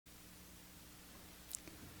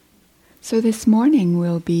So this morning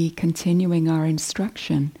we'll be continuing our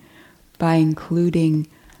instruction by including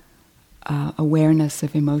awareness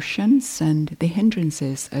of emotions and the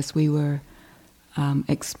hindrances as we were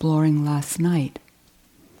exploring last night.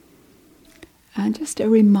 And just a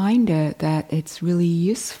reminder that it's really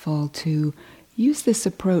useful to use this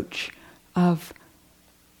approach of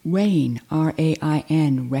RAIN,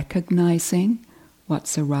 R-A-I-N, recognizing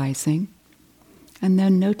what's arising, and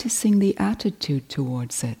then noticing the attitude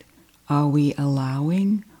towards it. Are we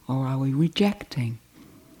allowing or are we rejecting?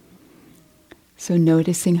 So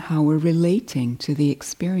noticing how we're relating to the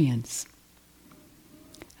experience.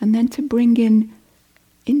 And then to bring in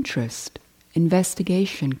interest,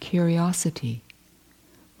 investigation, curiosity.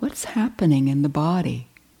 What's happening in the body,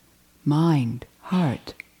 mind,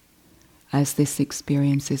 heart, as this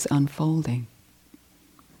experience is unfolding?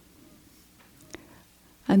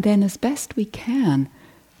 And then as best we can,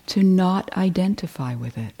 to not identify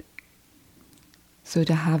with it. So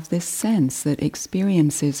to have this sense that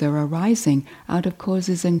experiences are arising out of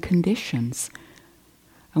causes and conditions.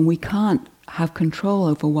 And we can't have control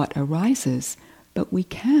over what arises, but we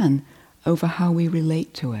can over how we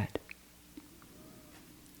relate to it.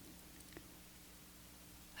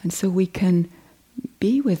 And so we can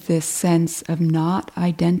be with this sense of not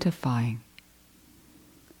identifying.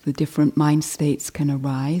 The different mind states can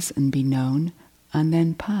arise and be known and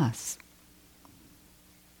then pass.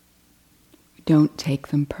 Don't take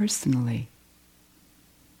them personally.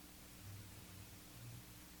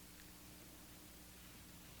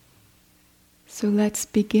 So let's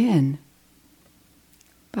begin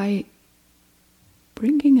by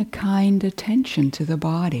bringing a kind attention to the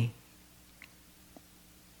body.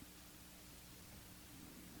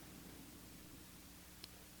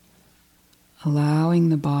 Allowing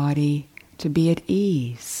the body to be at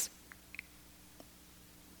ease.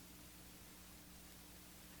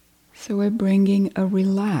 So we're bringing a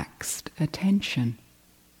relaxed attention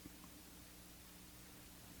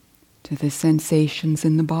to the sensations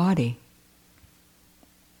in the body.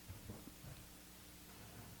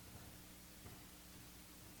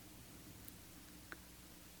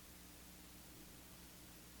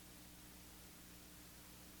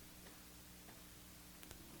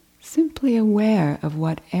 Simply aware of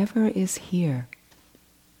whatever is here.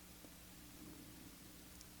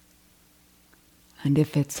 And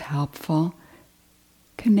if it's helpful,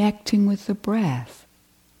 connecting with the breath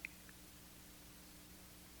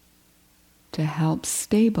to help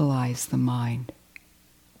stabilize the mind.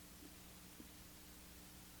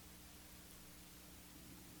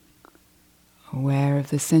 Aware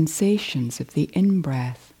of the sensations of the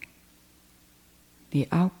in-breath, the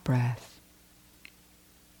out-breath.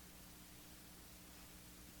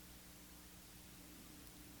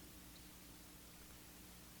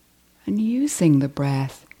 And using the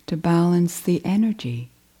breath to balance the energy.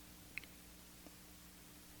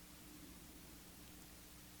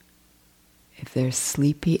 If there's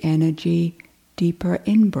sleepy energy, deeper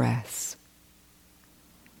in-breaths.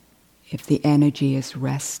 If the energy is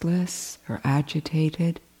restless or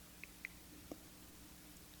agitated,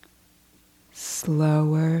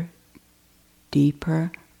 slower,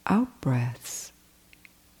 deeper out-breaths.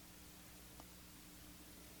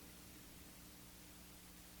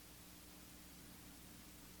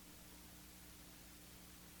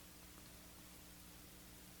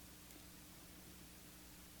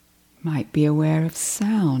 Might be aware of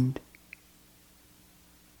sound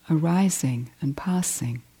arising and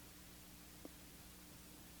passing.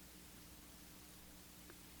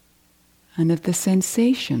 And of the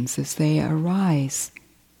sensations as they arise,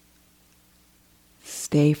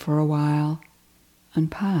 stay for a while and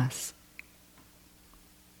pass.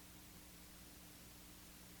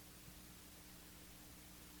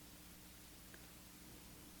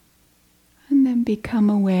 And then become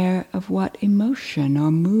aware of what emotion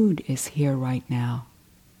or mood is here right now.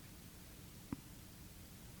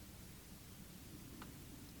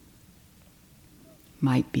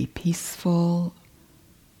 Might be peaceful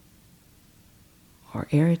or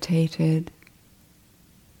irritated,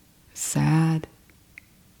 sad.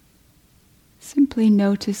 Simply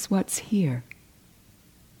notice what's here.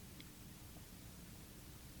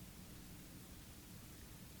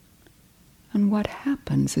 And what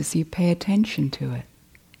happens as you pay attention to it.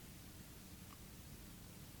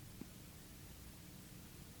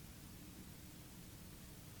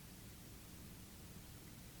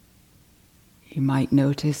 You might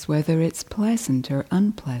notice whether it's pleasant or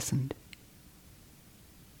unpleasant.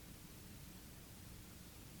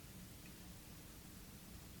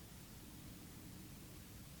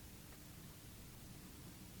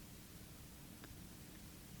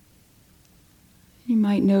 You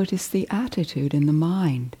might notice the attitude in the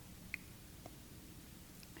mind.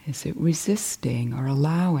 Is it resisting or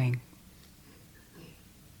allowing?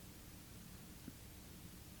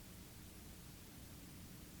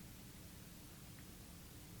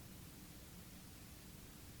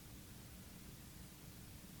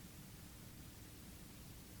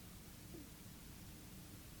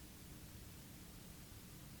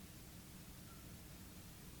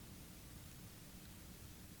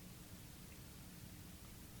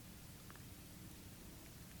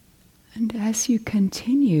 And as you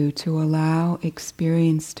continue to allow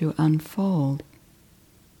experience to unfold,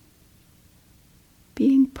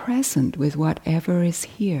 being present with whatever is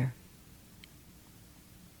here.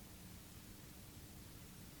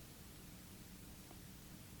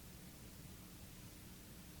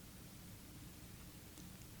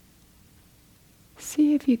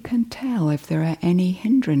 See if you can tell if there are any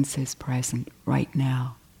hindrances present right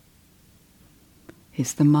now.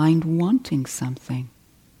 Is the mind wanting something?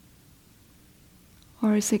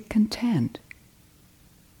 Or is it content?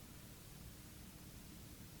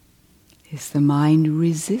 Is the mind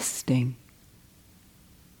resisting?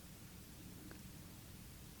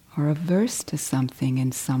 Or averse to something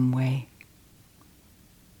in some way?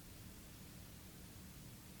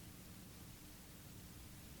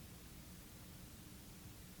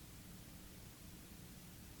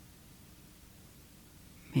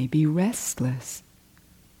 Maybe restless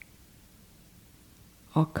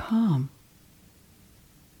or calm.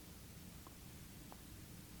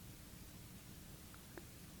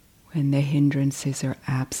 When the hindrances are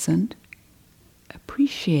absent,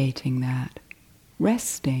 appreciating that,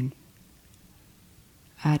 resting,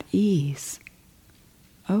 at ease,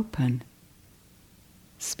 open,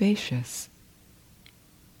 spacious.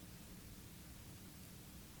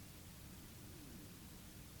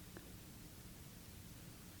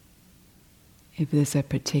 If there's a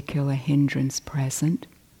particular hindrance present,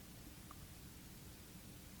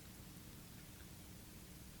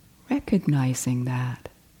 recognizing that.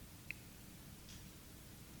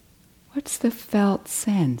 What's the felt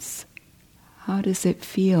sense? How does it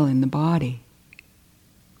feel in the body?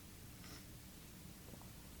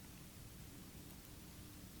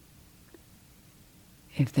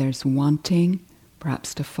 If there's wanting,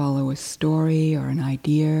 perhaps to follow a story or an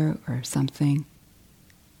idea or something,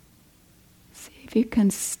 see if you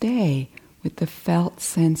can stay with the felt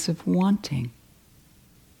sense of wanting.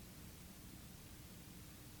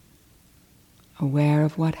 Aware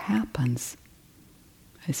of what happens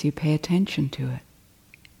as you pay attention to it.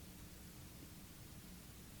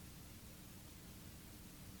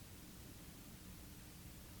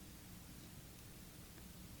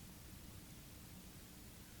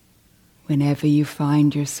 Whenever you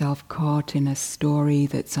find yourself caught in a story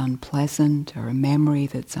that's unpleasant or a memory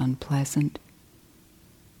that's unpleasant,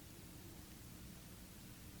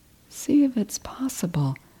 see if it's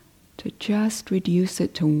possible to just reduce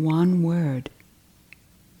it to one word.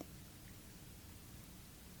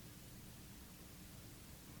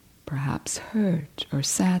 Perhaps hurt or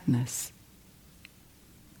sadness.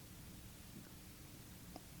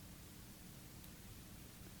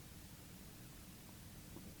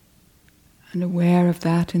 And aware of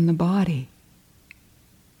that in the body.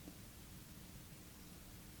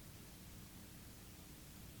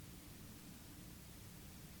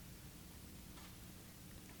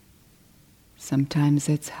 Sometimes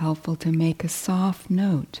it's helpful to make a soft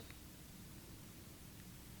note.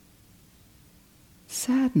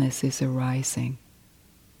 Sadness is arising.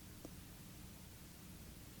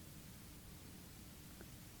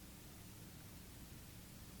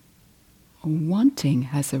 Or wanting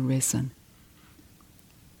has arisen.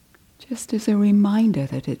 Just as a reminder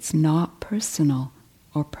that it's not personal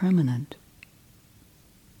or permanent.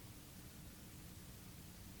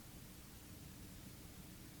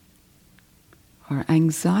 Or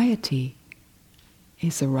anxiety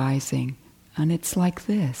is arising, and it's like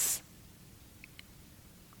this.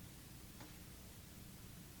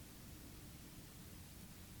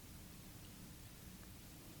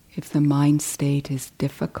 If the mind state is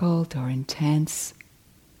difficult or intense,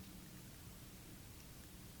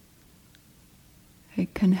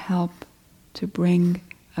 it can help to bring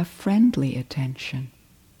a friendly attention.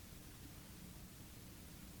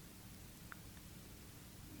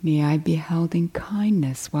 May I be held in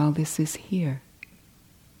kindness while this is here.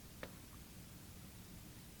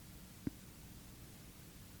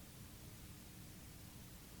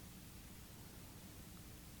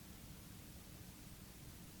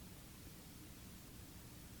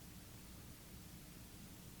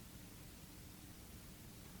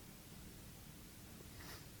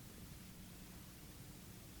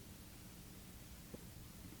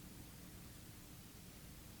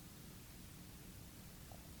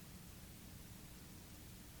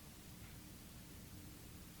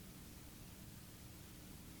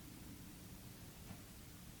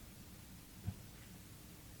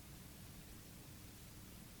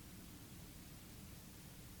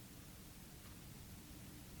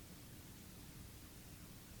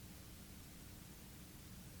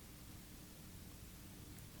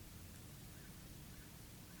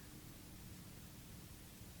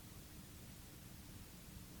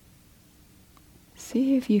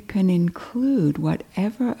 See if you can include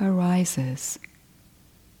whatever arises,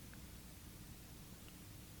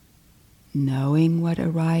 knowing what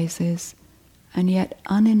arises and yet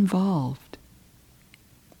uninvolved,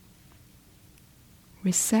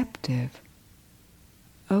 receptive,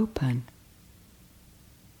 open,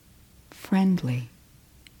 friendly.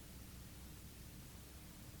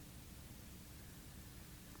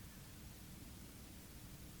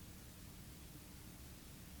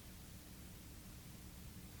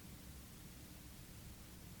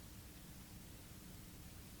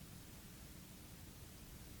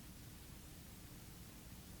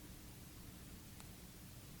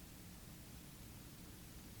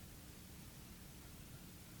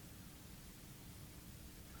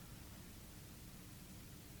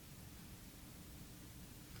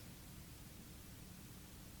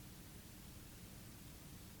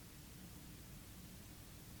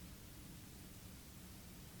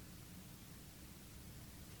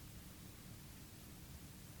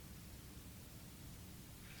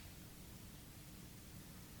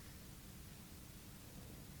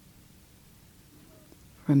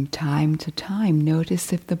 From time to time,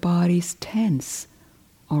 notice if the body's tense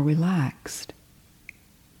or relaxed.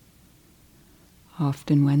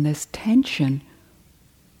 Often when there's tension,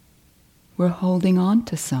 we're holding on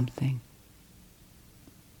to something.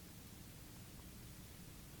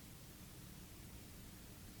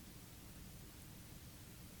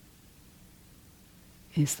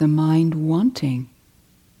 Is the mind wanting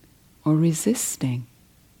or resisting?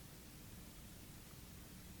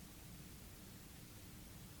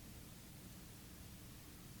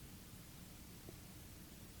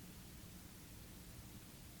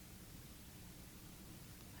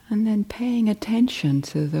 And then paying attention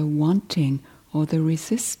to the wanting or the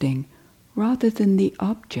resisting rather than the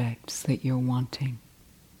objects that you're wanting.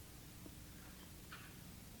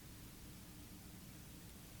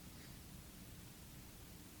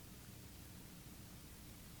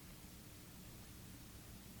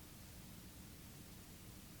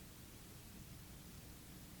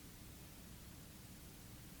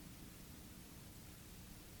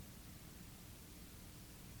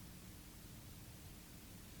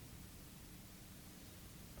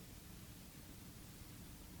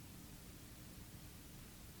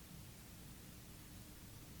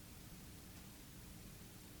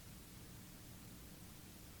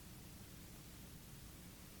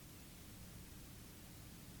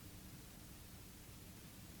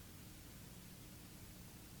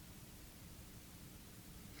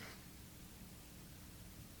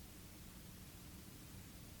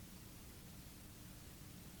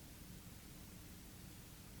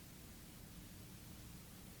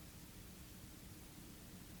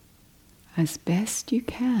 As best you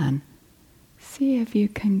can, see if you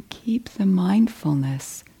can keep the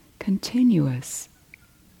mindfulness continuous.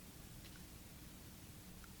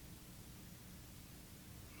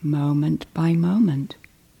 Moment by moment,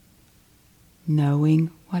 knowing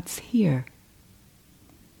what's here.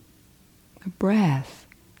 A breath,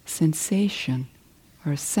 sensation,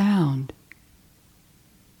 or sound.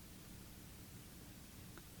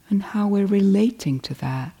 And how we're relating to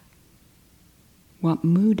that. What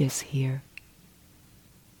mood is here?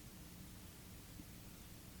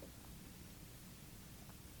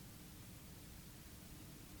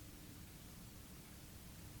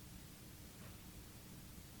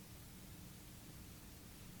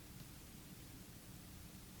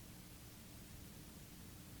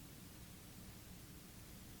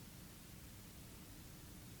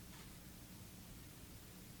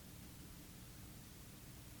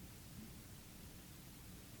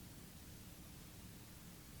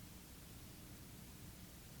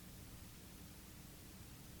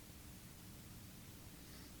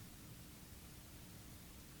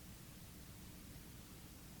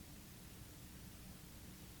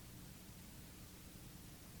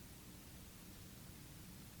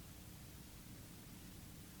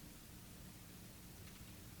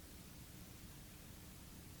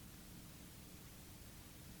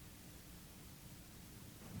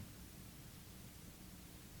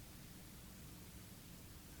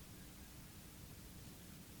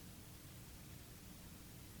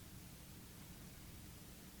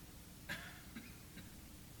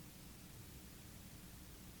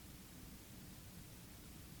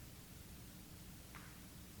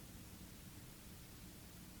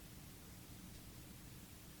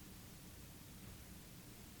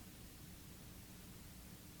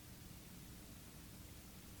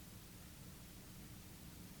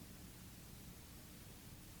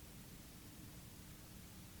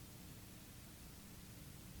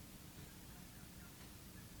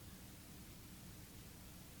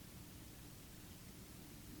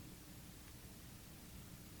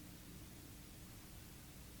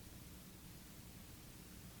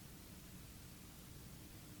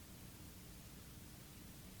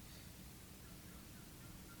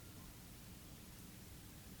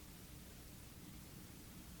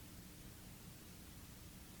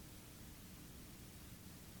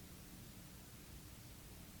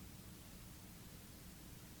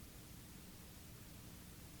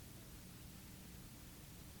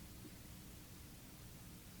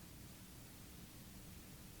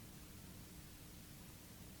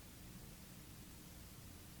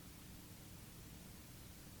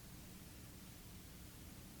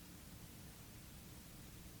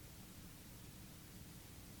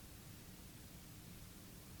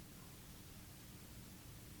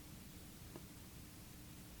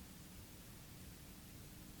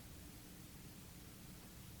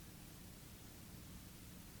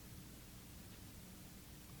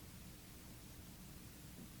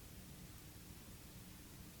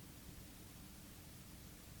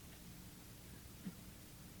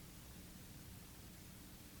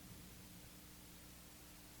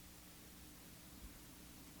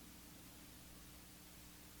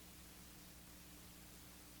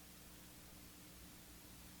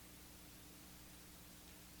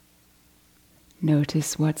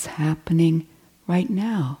 Notice what's happening right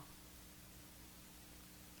now.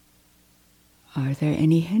 Are there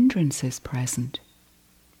any hindrances present?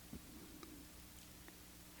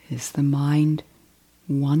 Is the mind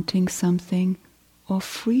wanting something or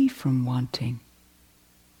free from wanting?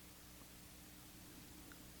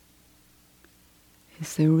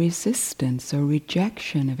 Is there resistance or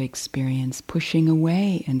rejection of experience, pushing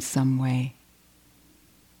away in some way?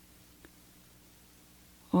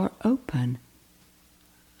 Or open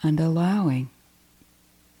and allowing?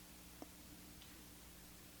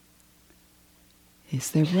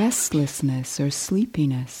 Is there restlessness or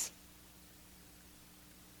sleepiness?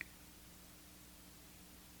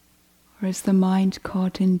 Or is the mind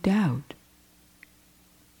caught in doubt?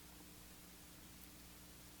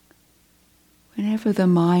 Whenever the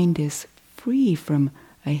mind is free from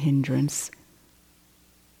a hindrance,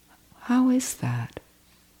 how is that?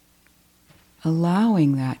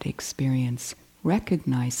 Allowing that experience,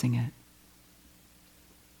 recognizing it.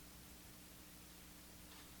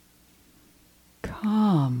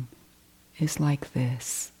 Calm is like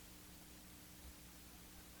this.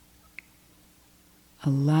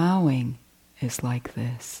 Allowing is like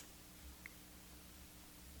this.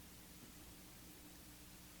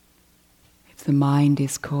 If the mind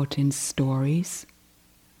is caught in stories,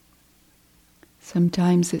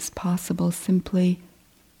 sometimes it's possible simply,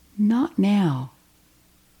 not now,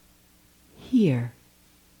 here,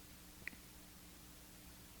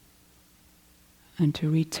 and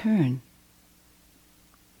to return.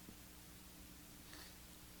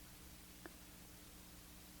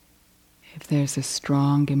 If there's a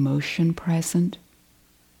strong emotion present,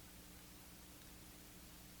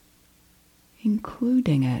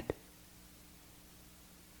 including it,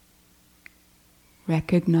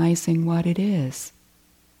 recognizing what it is,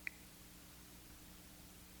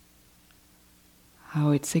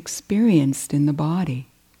 how it's experienced in the body.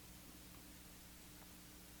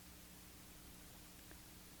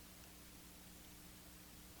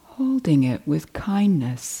 Holding it with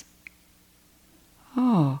kindness.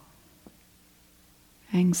 Oh,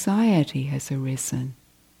 anxiety has arisen.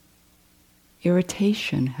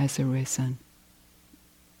 Irritation has arisen.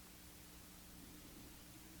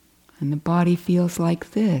 And the body feels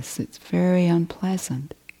like this. It's very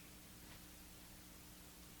unpleasant.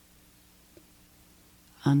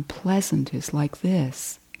 Unpleasant is like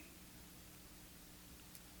this.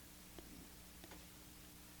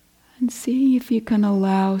 And see if you can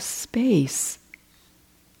allow space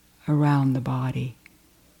around the body.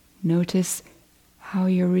 Notice how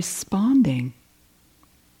you're responding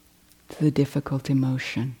to the difficult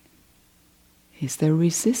emotion. Is there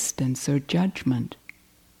resistance or judgment?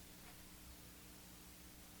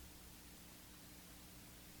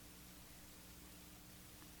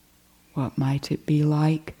 What might it be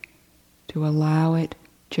like to allow it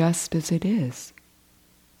just as it is?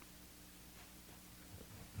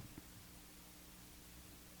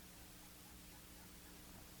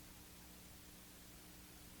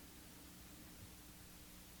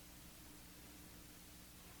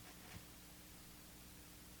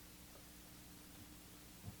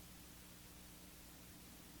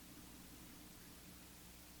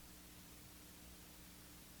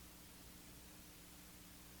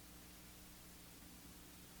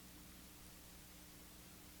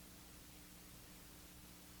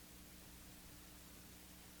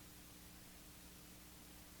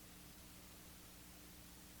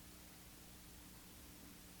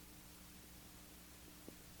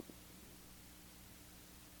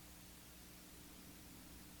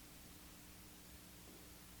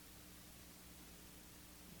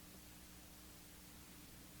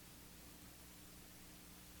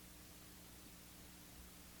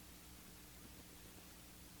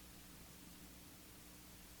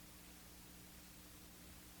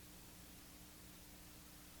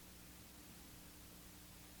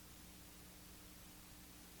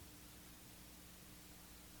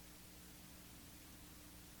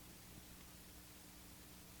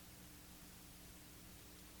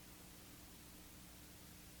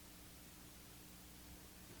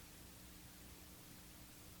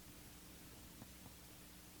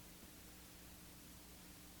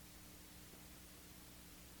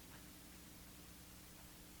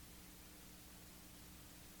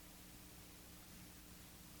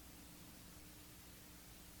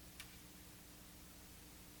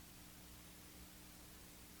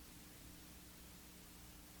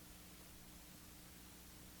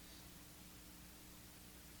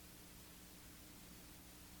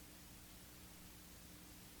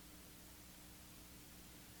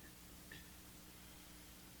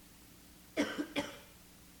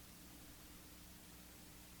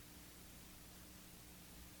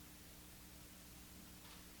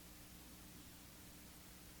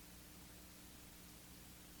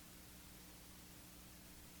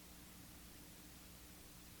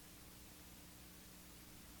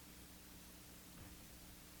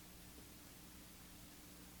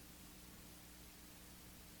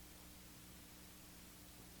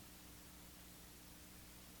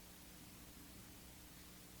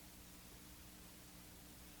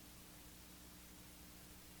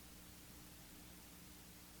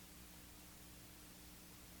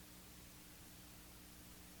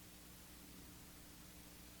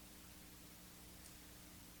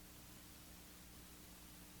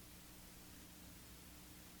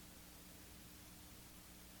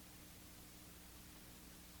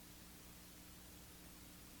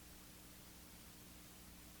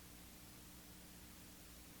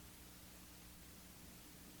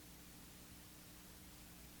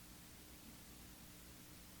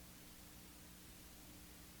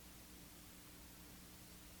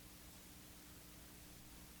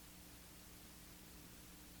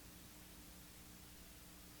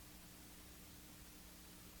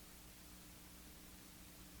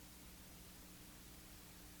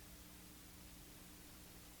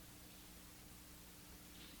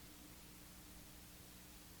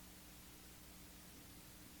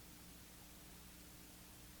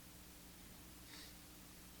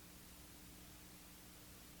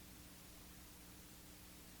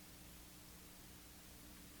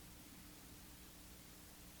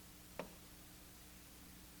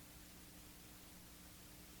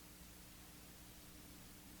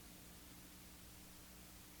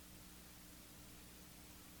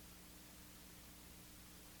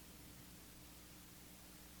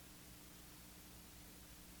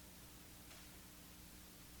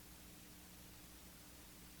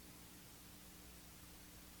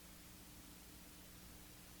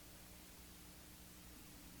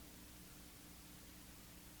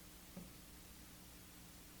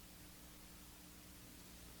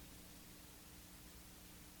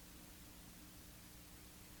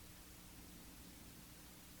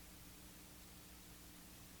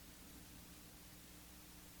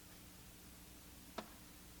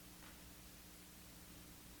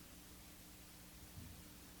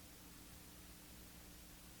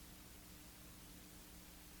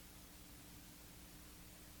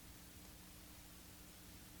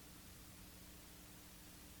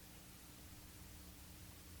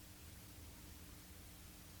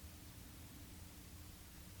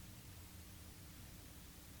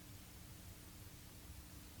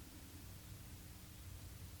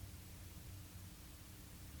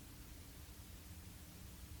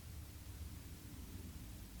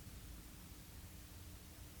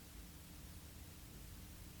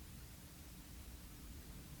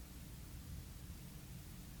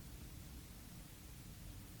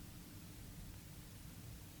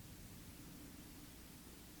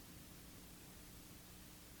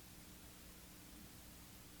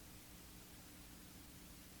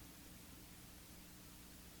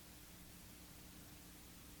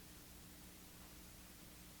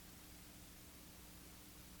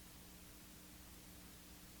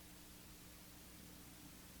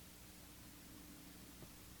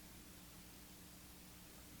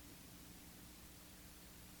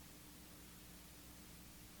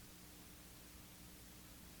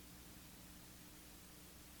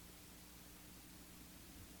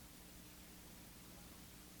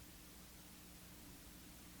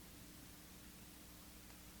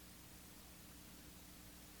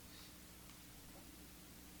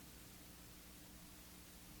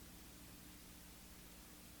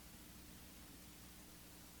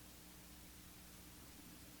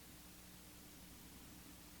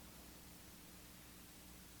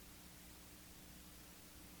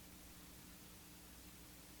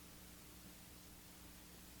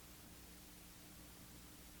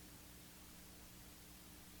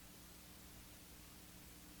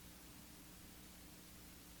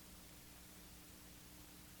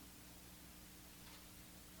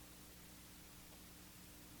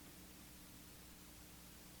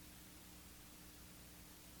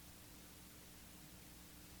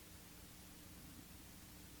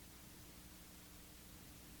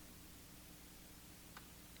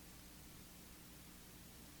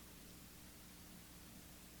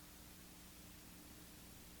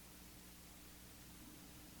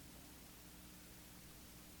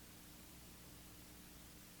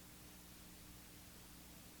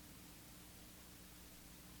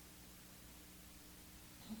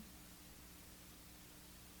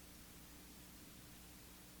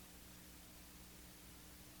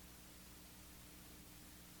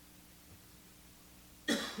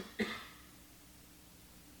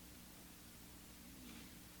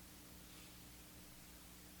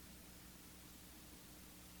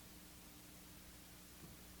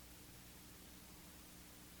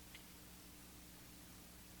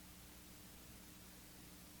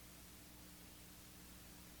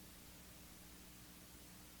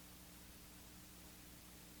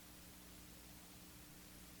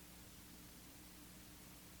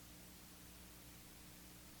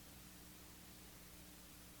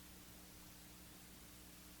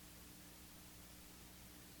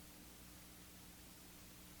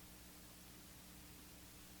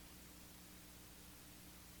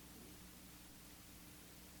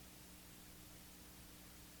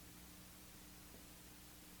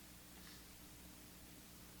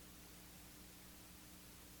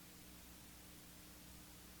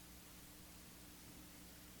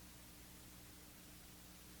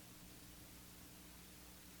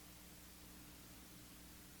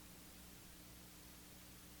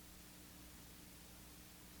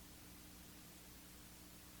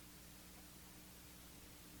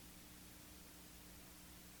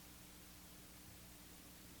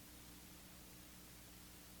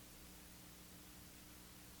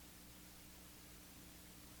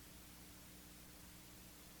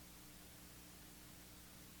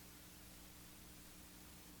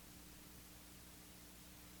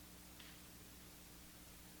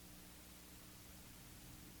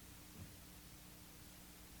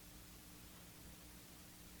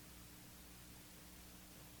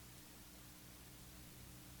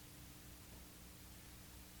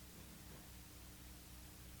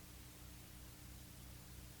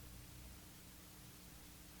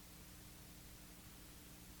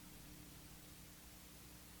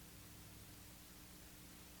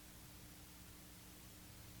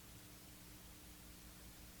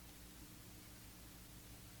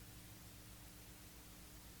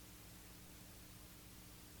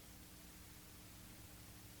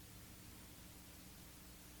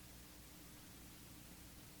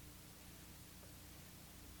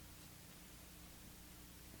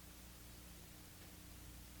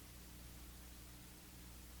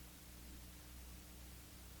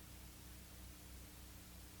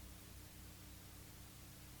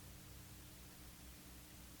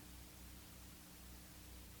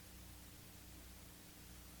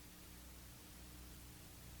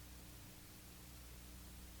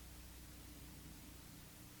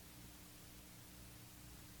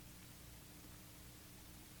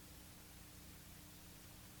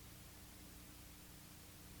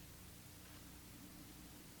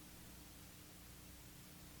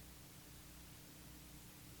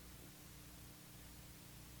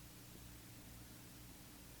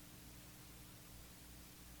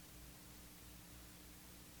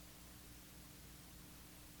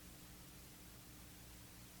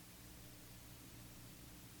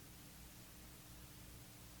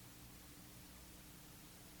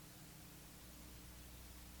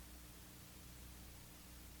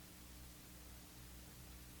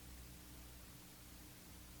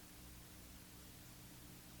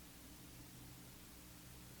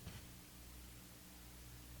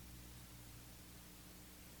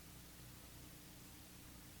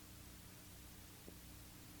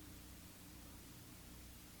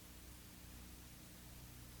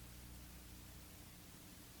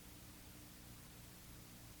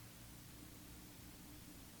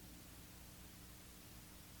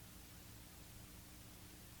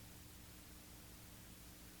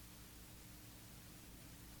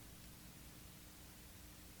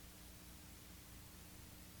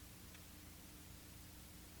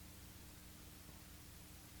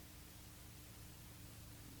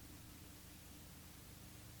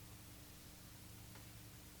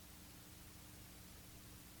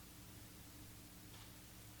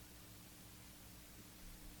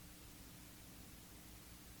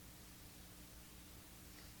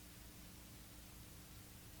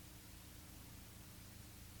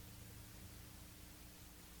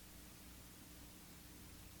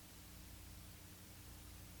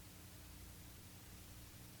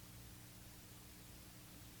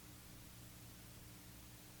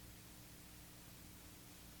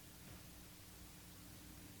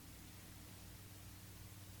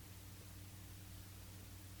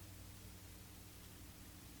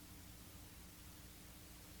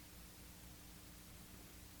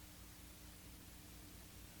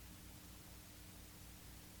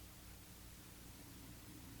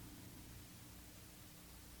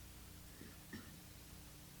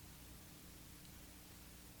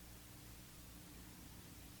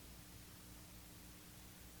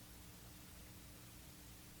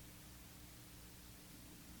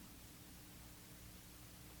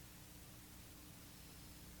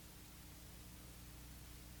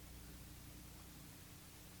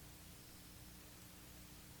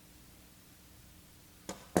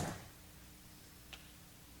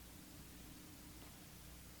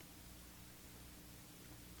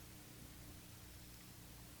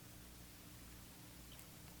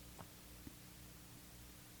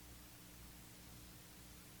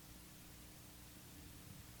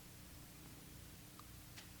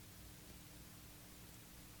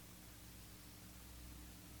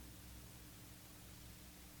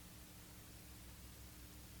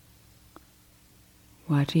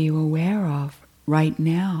 What are you aware of right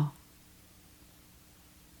now?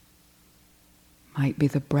 Might be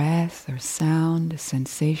the breath or sound, a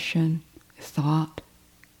sensation, a thought.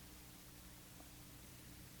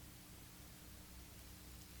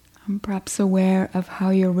 And perhaps aware of how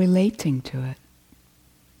you're relating to it.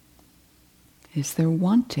 Is there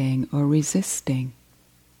wanting or resisting?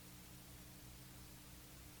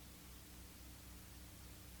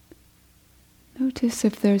 Notice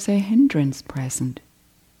if there's a hindrance present.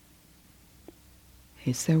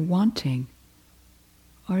 Is there wanting,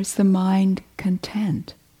 or is the mind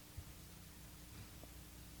content?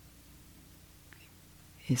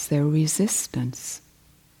 Is there resistance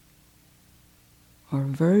or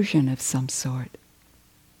aversion of some sort?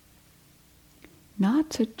 Not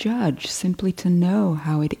to judge, simply to know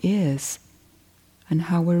how it is and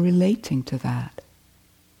how we're relating to that.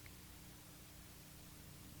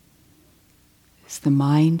 Is the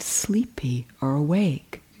mind sleepy or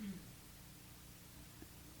awake?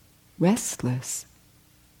 Restless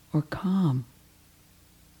or calm?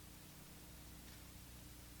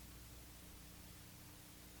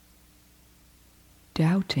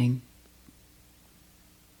 Doubting?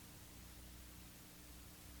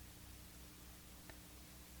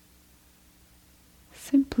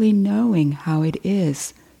 Simply knowing how it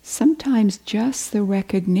is, sometimes just the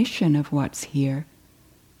recognition of what's here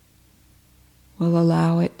will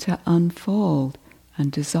allow it to unfold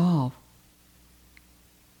and dissolve.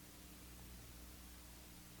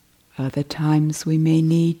 Other times we may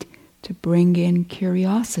need to bring in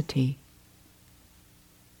curiosity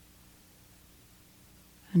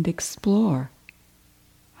and explore,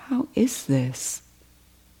 how is this?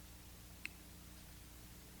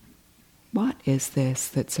 What is this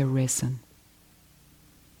that's arisen?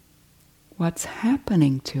 What's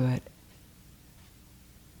happening to it?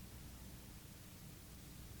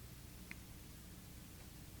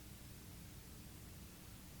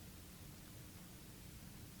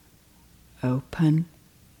 Open,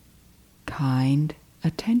 kind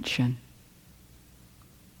attention.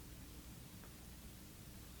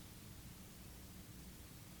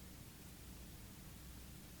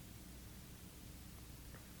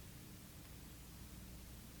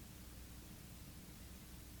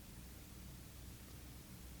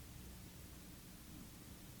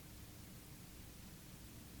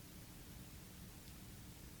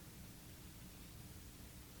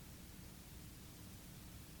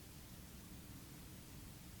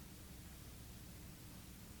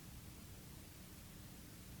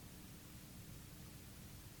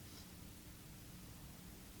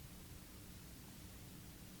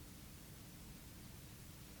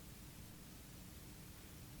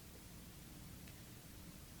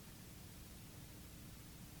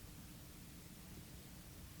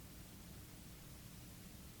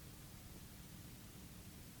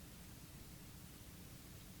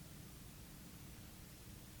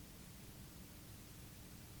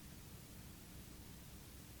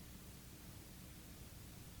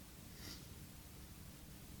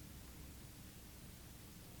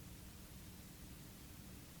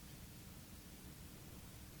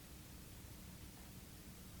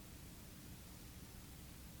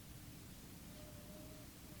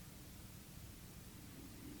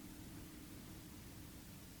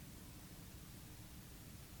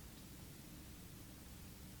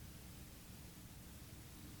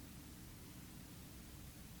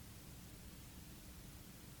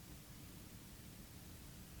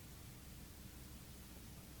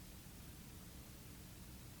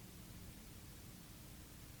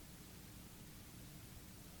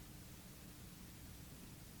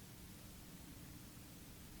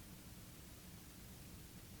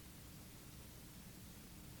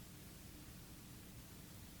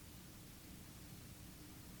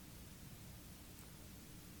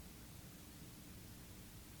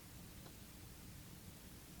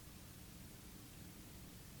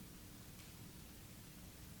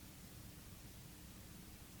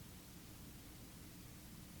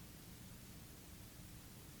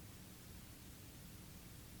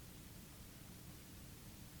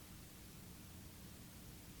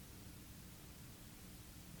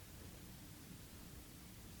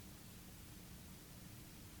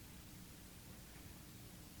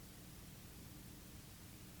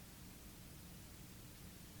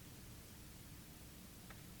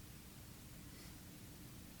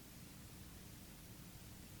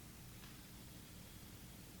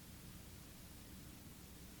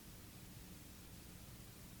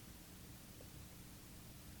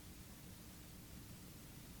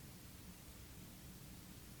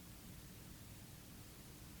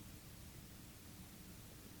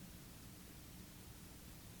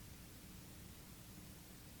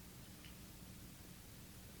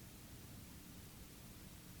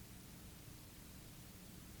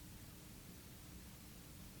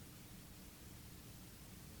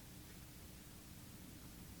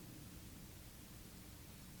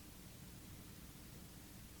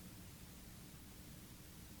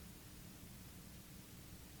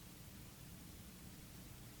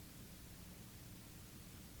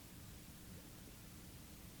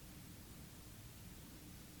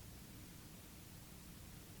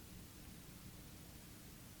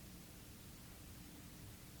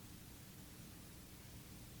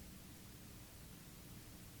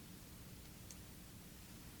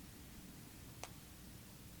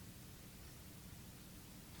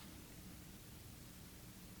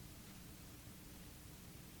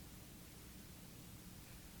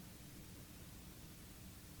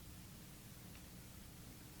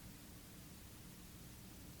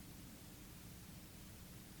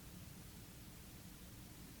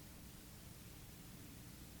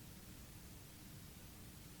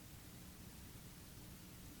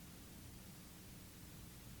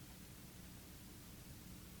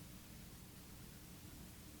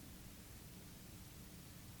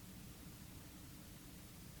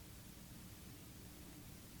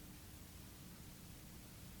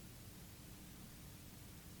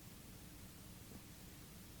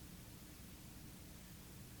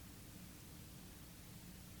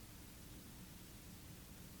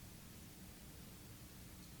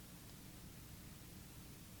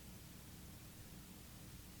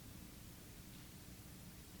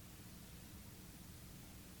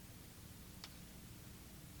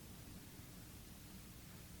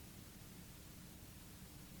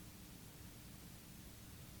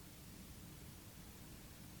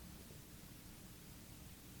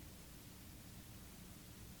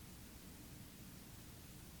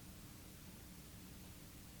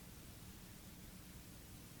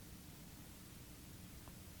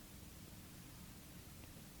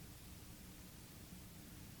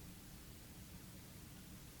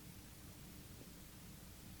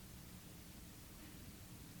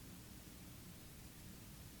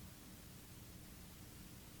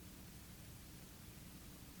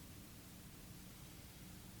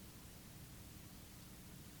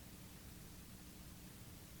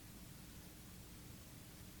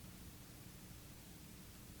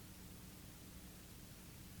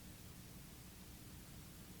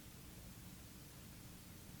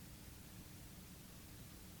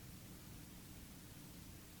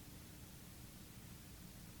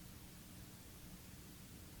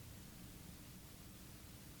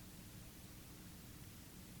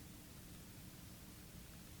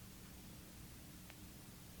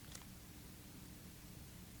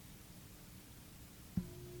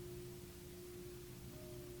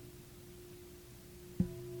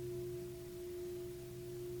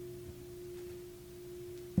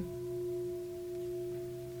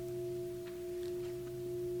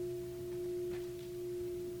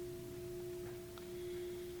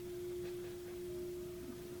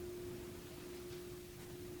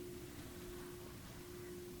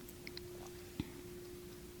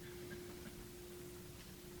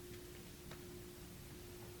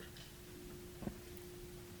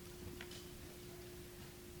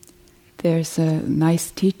 There's a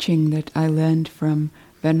nice teaching that I learned from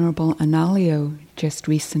Venerable Analio just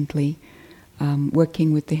recently,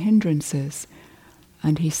 working with the hindrances.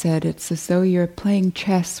 And he said, it's as though you're playing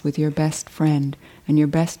chess with your best friend, and your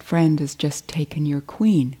best friend has just taken your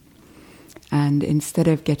queen. And instead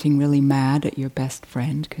of getting really mad at your best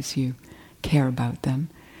friend because you care about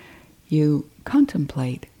them, you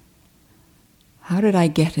contemplate, how did I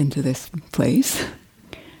get into this place?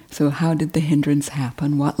 So how did the hindrance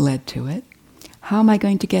happen? What led to it? How am I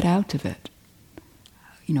going to get out of it?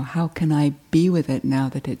 How can I be with it now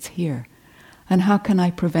that it's here? And how can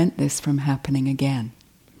I prevent this from happening again?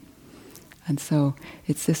 And so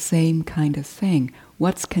it's the same kind of thing.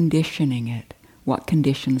 What's conditioning it? What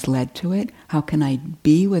conditions led to it? How can I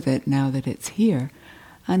be with it now that it's here?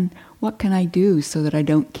 And what can I do so that I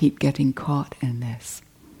don't keep getting caught in this?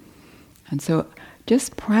 And so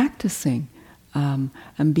just practicing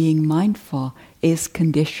and being mindful is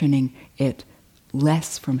conditioning it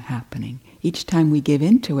less from happening. Each time we give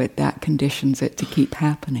into it, that conditions it to keep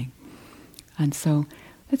happening. And so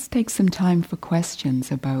let's take some time for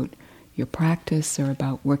questions about your practice or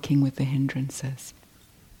about working with the hindrances.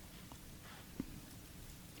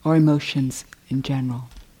 Or emotions in general.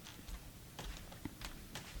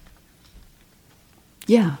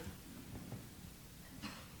 Yeah.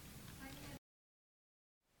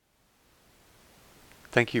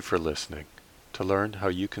 Thank you for listening. To learn how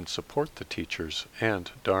you can support the teachers and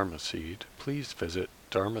Dharma Seed, please visit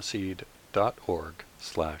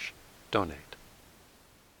dharmaseed.org/donate.